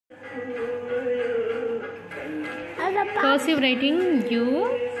Cursive writing U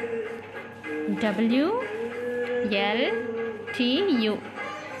W L T U.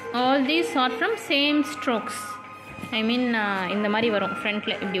 All these are from same strokes. I mean இந்த மாதிரி வரும்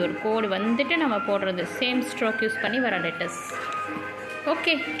ஃப்ரண்ட்ல இப்படி ஒரு கோடு வந்துட்டு நம்ம போடுறது சேம் ஸ்ட்ரோக் யூஸ் பண்ணி வர letters.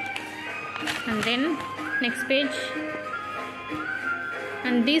 Okay, and then next page,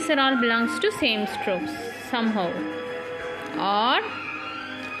 and these are all belongs to same strokes somehow. R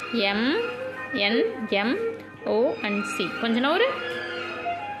M N M O and C. கொஞ்சம் ஒரு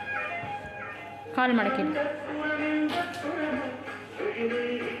கால் மடக்கி.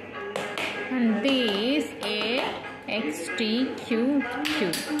 And these A X T Q Q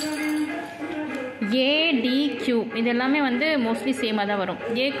A D Q இதெல்லாமே வந்து mostly சேமாக தான் வரும்.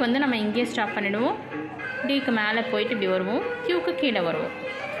 ஏக்கு வந்து நம்ம இங்கே ஸ்டாப் பண்ணிடுவோம், டிக்கு மேலே போயிட்டு இப்படி வருவோம், க்யூக்கு கீழே வருவோம்.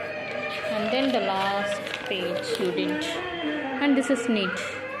 And then the last page you didn't, and this is neat.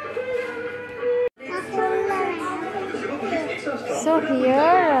 So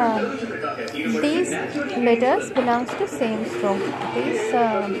here these letters belongs to same stroke. These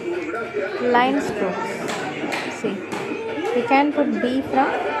line strokes. See, we can put B from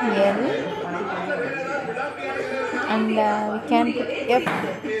L, and we can put F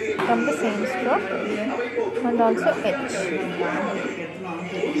from the same stroke, and also H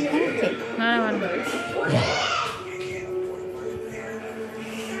and K.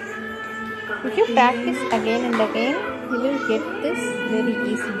 If you practice again and again, you will get this very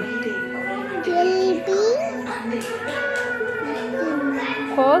easily.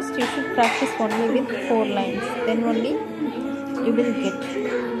 First, you should practice only with 4 lines. Then only you will get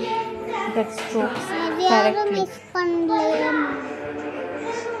that strokes correctly.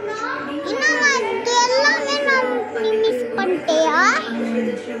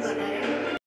 miss